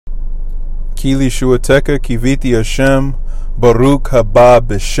Kili Shuateka Kiviti Hashem, Baruch haba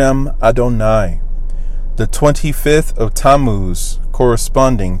b'Shem Adonai. The 25th of Tammuz,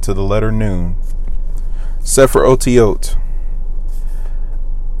 corresponding to the letter Nun. Sefer Otiot.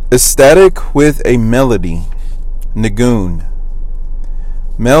 Ecstatic with a melody, Nigun.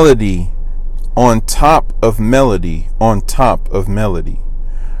 Melody on top of melody on top of melody,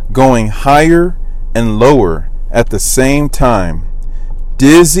 going higher and lower at the same time,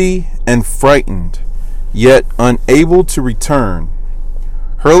 dizzy and frightened, yet unable to return,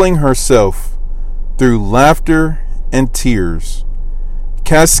 hurling herself through laughter and tears,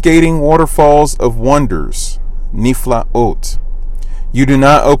 cascading waterfalls of wonders, Niflaot. You do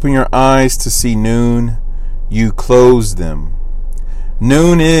not open your eyes to see Nun, you close them.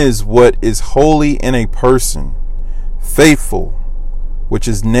 Nun is what is holy in a person, faithful, which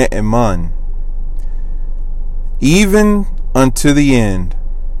is Ne'eman, even unto the end.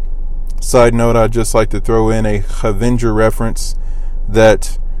 Side note, I'd just like to throw in a Avenger reference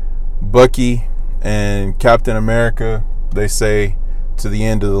that Bucky and Captain America, they say to the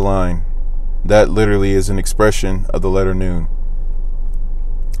end of the line. That literally is an expression of the letter Nun.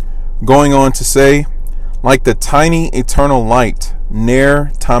 Going on to say, like the tiny eternal light,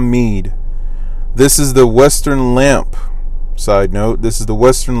 Ner Tamid. This is the western lamp. Side note, this is the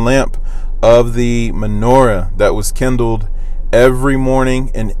western lamp of the menorah that was kindled every morning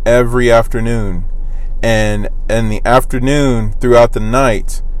and every afternoon. And in the afternoon, throughout the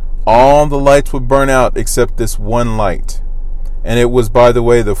night, all the lights would burn out except this one light. And it was, by the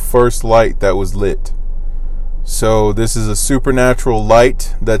way, the first light that was lit. So this is a supernatural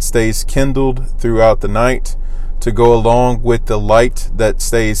light that stays kindled throughout the night to go along with the light that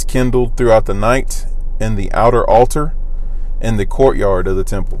stays kindled throughout the night in the outer altar in the courtyard of the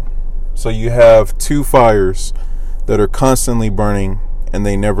temple. So you have two fires that are constantly burning and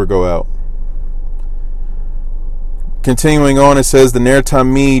they never go out. Continuing on, it says the Ner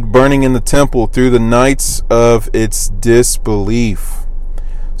Tamid burning in the temple through the nights of its disbelief.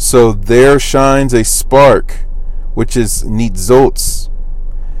 So there shines a spark, which is Nitzotz,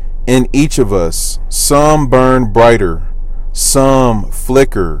 in each of us. Some burn brighter, some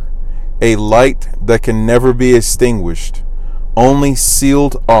flicker, a light that can never be extinguished, only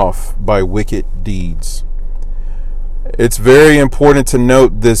sealed off by wicked deeds. It's very important to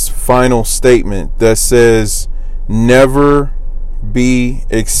note this final statement that says, never be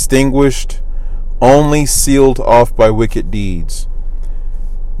extinguished, only sealed off by wicked deeds.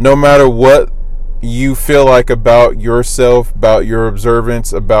 No matter what you feel like about yourself, about your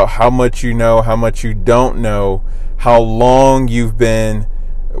observance, about how much you know, how much you don't know, how long you've been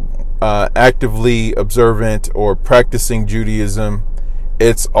actively observant or practicing Judaism,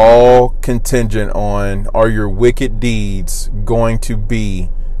 it's all contingent on, are your wicked deeds going to be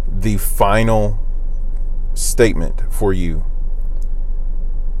the final statement for you?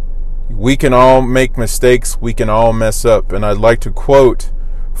 We can all make mistakes, we can all mess up, and I'd like to quote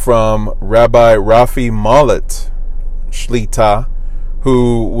from Rabbi Rafi Mallet Shlita,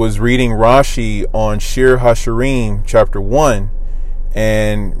 who was reading Rashi on Shir HaShirim chapter 1,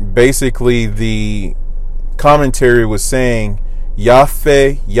 and basically the commentary was saying,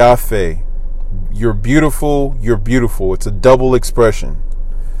 Yafe, Yafe, you're beautiful, you're beautiful. It's a double expression.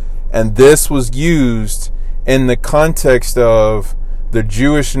 And this was used in the context of the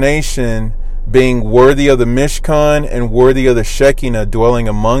Jewish nation being worthy of the Mishkan and worthy of the Shekinah dwelling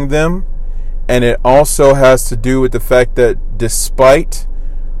among them. And it also has to do with the fact that despite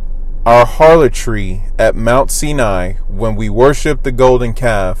our harlotry at Mount Sinai, when we worshiped the golden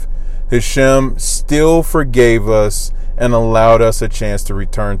calf, Hashem still forgave us and allowed us a chance to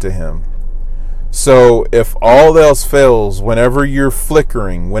return to Him. So if all else fails, whenever you're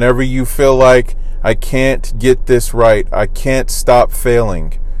flickering, whenever you feel like, I can't get this right, I can't stop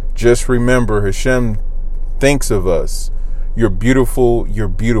failing, just remember Hashem thinks of us. You're beautiful, you're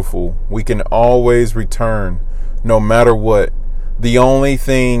beautiful. We can always return, no matter what. The only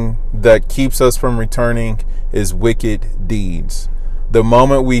thing that keeps us from returning is wicked deeds. The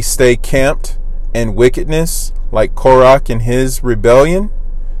moment we stay camped in wickedness, like Korach in his rebellion,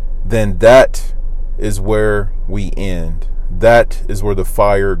 then that is where we end. That is where the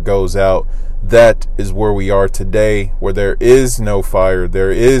fire goes out. That is where we are today, where there is no fire,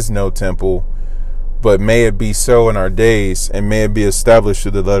 there is no temple. But may it be so in our days, and may it be established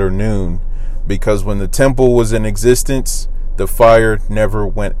through the letter Nun, because when the temple was in existence, the fire never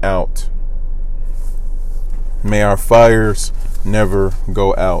went out. May our fires never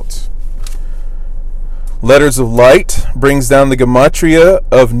go out. Letters of Light brings down the gematria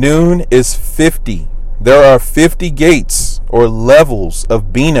of Nun is 50. There are 50 gates or levels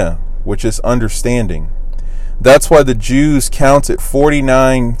of Bina which is understanding. That's why the Jews counted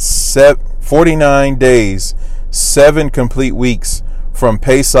 49 days, 7 complete weeks from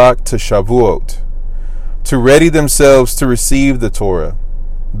Pesach to Shavuot, to ready themselves to receive the Torah.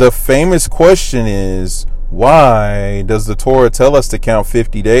 The famous question is, why does the Torah tell us to count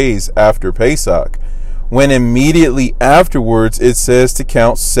 50 days after Pesach, when immediately afterwards it says to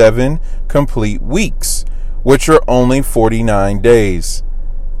count 7 complete weeks, which are only 49 days?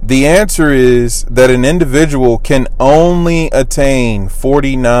 The answer is that an individual can only attain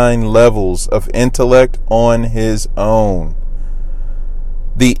 49 levels of intellect on his own.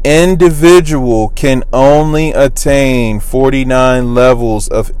 The individual can only attain 49 levels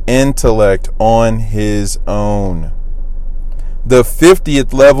of intellect on his own. The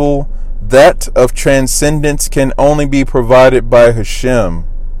 50th level, that of transcendence, can only be provided by Hashem.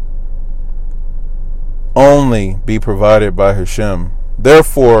 Only be provided by Hashem.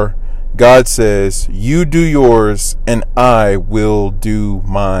 Therefore, God says, you do yours and I will do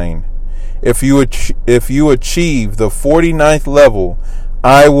mine. If you achieve the 49th level,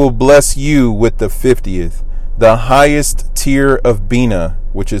 I will bless you with the 50th, the highest tier of Bina,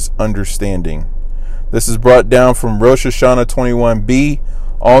 which is understanding. This is brought down from Rosh Hashanah 21b.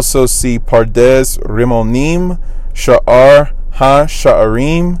 Also see Pardes Rimonim, Sha'ar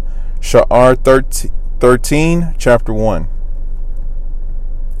Ha-Sha'arim, Sha'ar 13, chapter 1.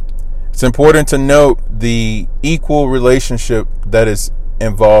 It's important to note the equal relationship that is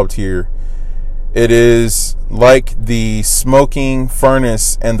involved here. It is like the smoking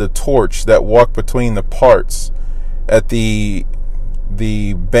furnace and the torch that walk between the parts at the Brit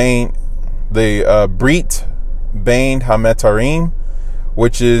Bein Hametarim,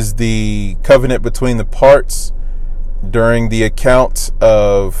 which is the covenant between the parts during the account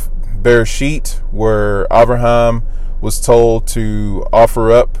of Bereshit, where Abraham was told to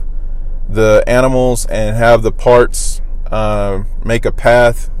offer up the animals and have the parts make a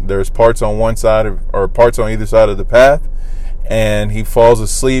path. There's parts on one side or parts on either side of the path, and he falls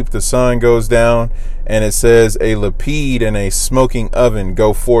asleep. The sun goes down, and it says a lapid and a smoking oven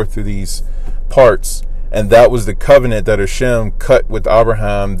go forth through these parts. And that was the covenant that Hashem cut with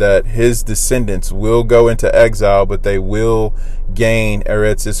Abraham, that his descendants will go into exile, but they will gain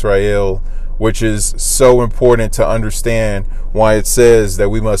Eretz Israel, which is so important to understand why it says that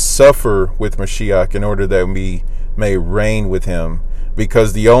we must suffer with Mashiach in order that we may reign with him.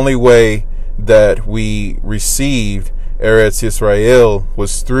 Because the only way that we received Eretz Israel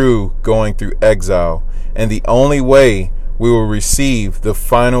was through going through exile. And the only way we will receive the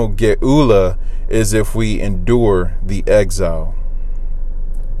final Geula is if we endure the exile.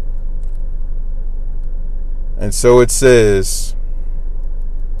 And so it says,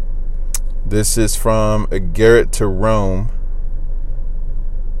 this is from Garrett to Rome,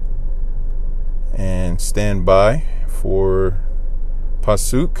 and stand by for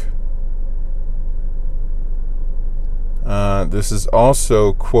Pasuk. This is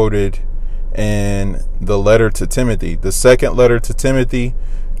also quoted in the letter to Timothy, the second letter to Timothy,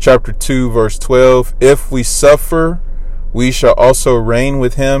 chapter 2, verse 12. If we suffer, we shall also reign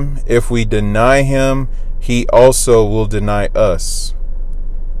with him. If we deny him, he also will deny us.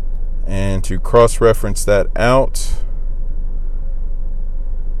 And to cross-reference that out,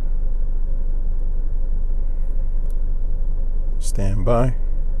 stand by.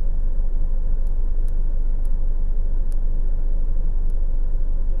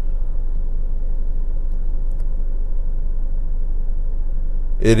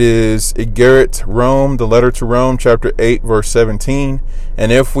 It is Igeret Rome, the letter to Rome, chapter 8, verse 17.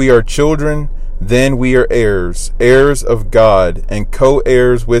 And if we are children, then we are heirs, heirs of God, and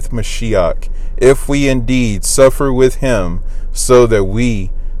co-heirs with Mashiach, if we indeed suffer with him, so that we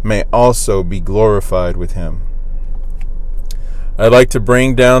may also be glorified with him. I'd like to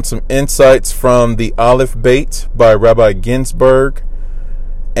bring down some insights from the Aleph Beit by Rabbi Ginsburg,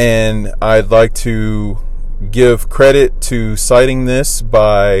 and I'd like to give credit to citing this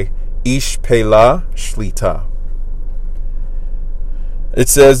by Ish Pela Shlita. It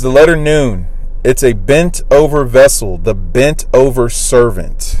says, the letter Nun, it's a bent over vessel, the bent over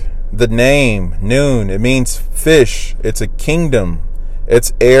servant. The name Nun, it means fish. It's a kingdom.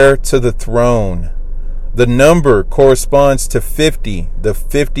 It's heir to the throne. The number corresponds to 50, the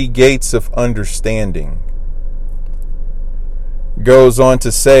 50 gates of understanding. Goes on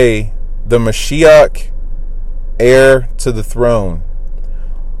to say, the Mashiach, heir to the throne.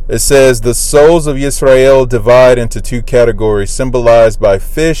 It says the souls of Yisrael divide into 2 categories, symbolized by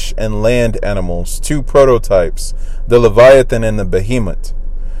fish and land animals, 2 prototypes, the Leviathan and the Behemoth.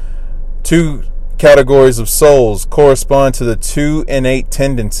 2 categories of souls correspond to the two innate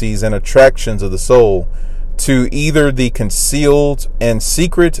tendencies and attractions of the soul, to either the concealed and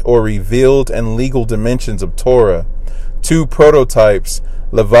secret or revealed and legal dimensions of Torah. Two prototypes,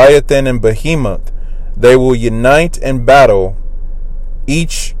 Leviathan and Behemoth, they will unite in battle,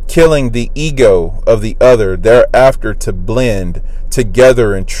 each killing the ego of the other, thereafter to blend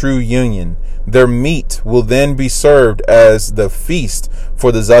together in true union. Their meat will then be served as the feast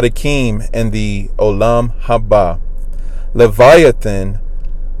for the Tzaddikim and the Olam Haba. Leviathan,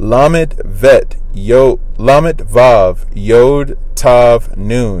 Lamed Vav, Yod Tav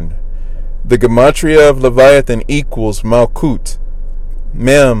Nun. The gematria of Leviathan equals Malkut,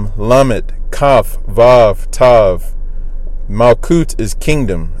 Mem, Lamed, Kaf, Vav, Tav. Malkut is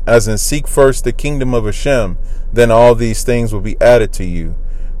kingdom, as in seek first the kingdom of Hashem, then all these things will be added to you.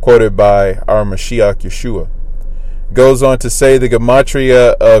 Quoted by our Mashiach Yeshua. Goes on to say the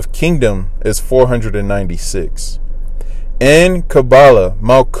gematria of kingdom is 496. In Kabbalah,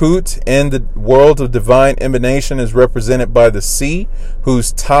 Malkut in the world of divine emanation is represented by the sea,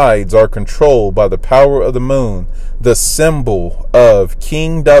 whose tides are controlled by the power of the moon, the symbol of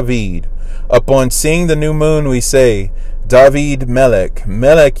King David. Upon seeing the new moon, we say, David Melech,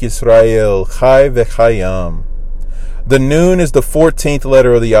 Melech Yisrael, Chai v'chayam. The Nun is the 14th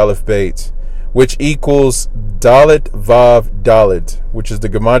letter of the Aleph Beit, which equals Dalet Vav Dalet, which is the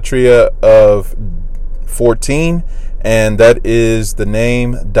gematria of 14, and that is the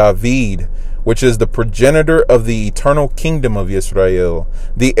name David, which is the progenitor of the eternal kingdom of Yisrael.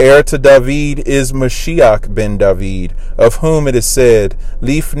 The heir to David is Mashiach ben David, of whom it is said,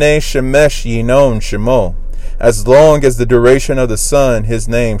 Lifnei Shemesh Yinon Shemo. As long as the duration of the sun, his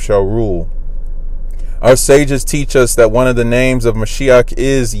name shall rule. Our sages teach us that one of the names of Mashiach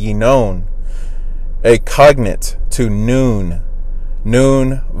is Yinon, a cognate to Nun.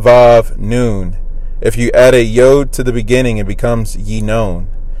 Nun, Vav, Nun. If you add a Yod to the beginning, it becomes Yinon.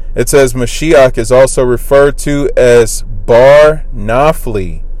 It says Mashiach is also referred to as Bar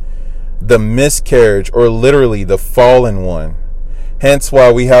Nafli, the miscarriage, or literally the fallen one. Hence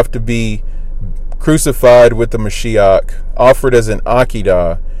why we have to be crucified with the Mashiach, offered as an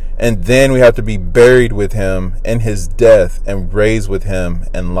Akedah, and then we have to be buried with him in his death and raised with him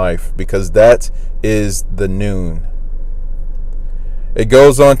in life, because that is the Nun. It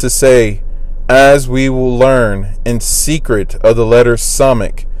goes on to say, as we will learn in secret of the letter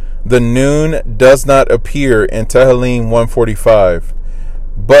Samech, the Nun does not appear in Tehillim 145,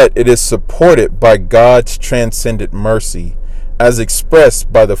 but it is supported by God's transcendent mercy, as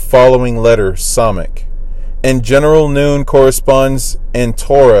expressed by the following letter Samech. In general, Nun corresponds in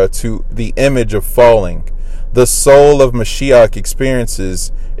Torah to the image of falling. The soul of Mashiach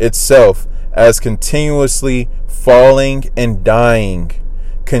experiences itself as continuously falling and dying.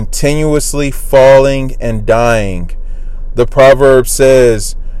 Continuously falling and dying. The proverb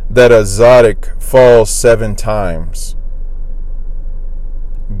says that a tzaddik falls 7 times.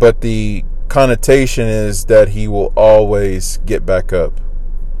 But the connotation is that he will always get back up.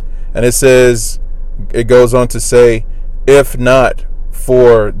 And it goes on to say, if not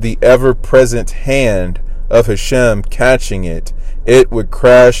for the ever-present hand of Hashem catching it, it would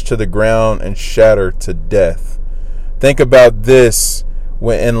crash to the ground and shatter to death. Think about this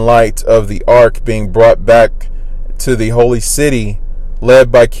in light of the ark being brought back to the holy city,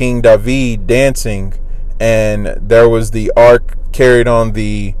 led by King David dancing, and there was the ark carried on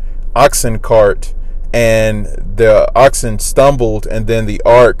the oxen cart, and the oxen stumbled, and then the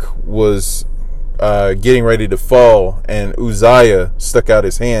ark was getting ready to fall, and Uzziah stuck out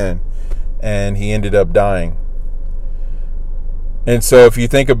his hand and he ended up dying. And so if you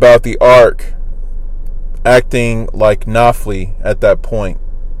think about the ark acting like Nafli at that point,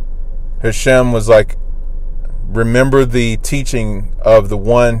 Hashem was like, remember the teaching of the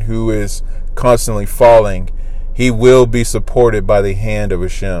one who is constantly falling. He will be supported by the hand of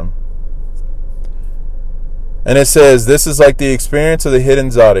Hashem. And it says, this is like the experience of the hidden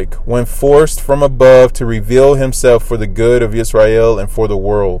tzaddik, when forced from above to reveal himself for the good of Israel and for the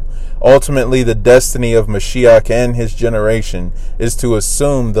world. Ultimately, the destiny of Mashiach and his generation is to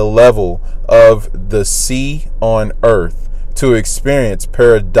assume the level of the sea on earth, to experience,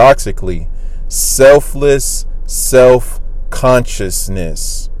 paradoxically, selfless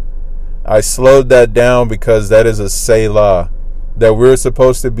self-consciousness. I slowed that down because that is a Selah, that we're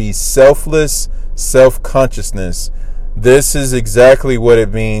supposed to be selfless self-consciousness. This is exactly what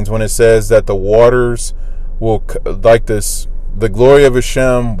it means when it says that the waters will, like this, the glory of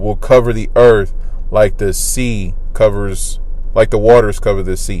Hashem will cover the earth like the sea covers, like the waters cover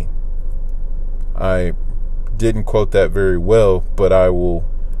the sea. I didn't quote that very well, but I will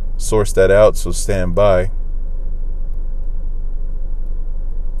source that out, so stand by.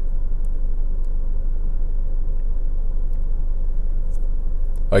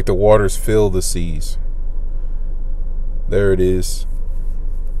 Like the waters fill the seas. There it is.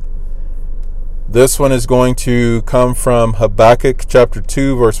 This one is going to come from Habakkuk chapter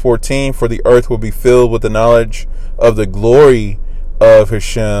 2, verse 14. For the earth will be filled with the knowledge of the glory of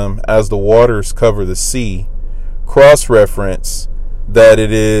Hashem as the waters cover the sea. Cross-reference that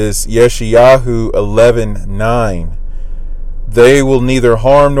it is Yeshayahu 11:9. They will neither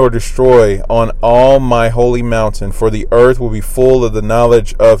harm nor destroy on all my holy mountain, for the earth will be full of the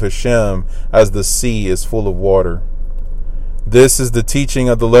knowledge of Hashem as the sea is full of water. This is the teaching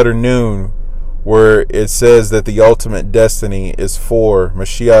of the letter Nun, where it says that the ultimate destiny is for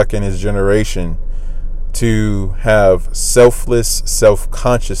Mashiach and his generation to have selfless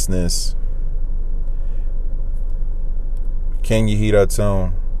self-consciousness. Ken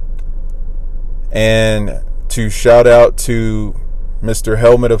Yehiratzon. And to shout out to Mr.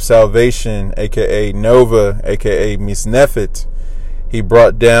 Helmet of Salvation, aka Nova, aka Misnefet. He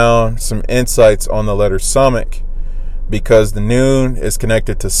brought down some insights on the letter Samik, because the Nun is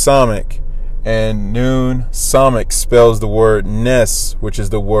connected to Samik, and Nun Samik spells the word Nes, which is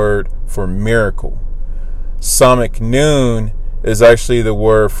the word for miracle. Samik Nun is actually the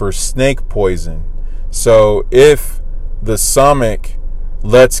word for snake poison. So if the Samik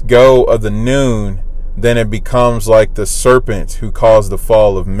lets go of the Nun, then it becomes like the serpent who caused the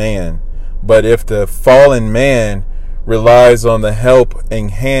fall of man. But if the fallen man relies on the helping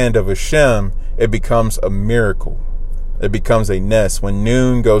hand of Hashem, it becomes a miracle. It becomes a Nes. When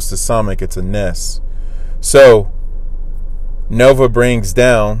Nun goes to Samik, it's a Nes. So Nova brings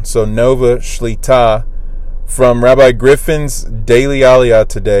down, Nova Shlita, from Rabbi Griffin's Daily Aliyah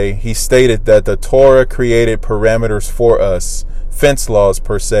today, he stated that the Torah created parameters for us, fence laws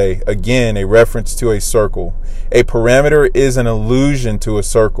per se, again a reference to a circle. A parameter is an allusion to a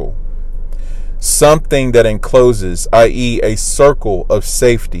circle, something that encloses, i.e. a circle of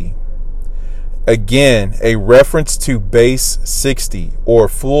safety. Again, a reference to base 60 or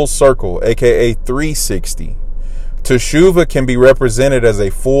full circle, aka 360. Teshuvah can be represented as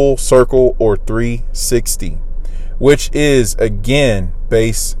a full circle or 360, which is again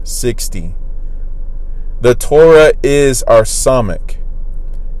base 60. The Torah is our samik,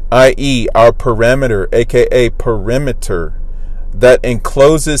 i.e. our parameter, aka perimeter, that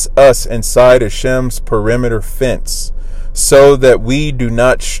encloses us inside Hashem's perimeter fence, so that we do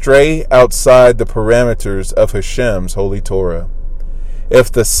not stray outside the parameters of Hashem's holy Torah.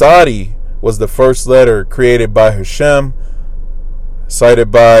 If the Sadi was the first letter created by Hashem,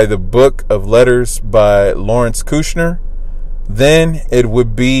 cited by the Book of Letters by Lawrence Kushner, then it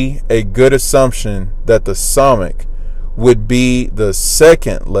would be a good assumption that the Samik would be the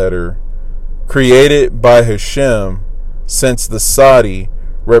second letter created by Hashem, since the Sadi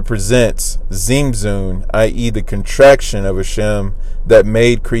represents Zimzun, i.e. the contraction of Hashem that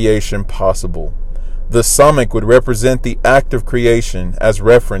made creation possible. The Samik would represent the act of creation as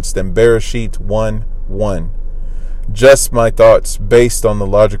referenced in Bereshit 1:1. Just my thoughts based on the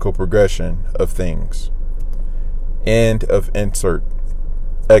logical progression of things. End of excerpt.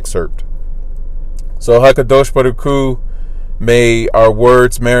 So HaKadosh Baruch Hu, may our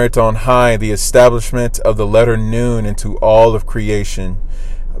words merit on high the establishment of the letter Nun into all of creation,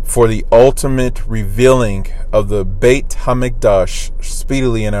 for the ultimate revealing of the Beit HaMikdash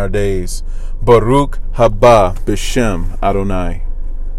speedily in our days. Baruch haba b'shem Adonai.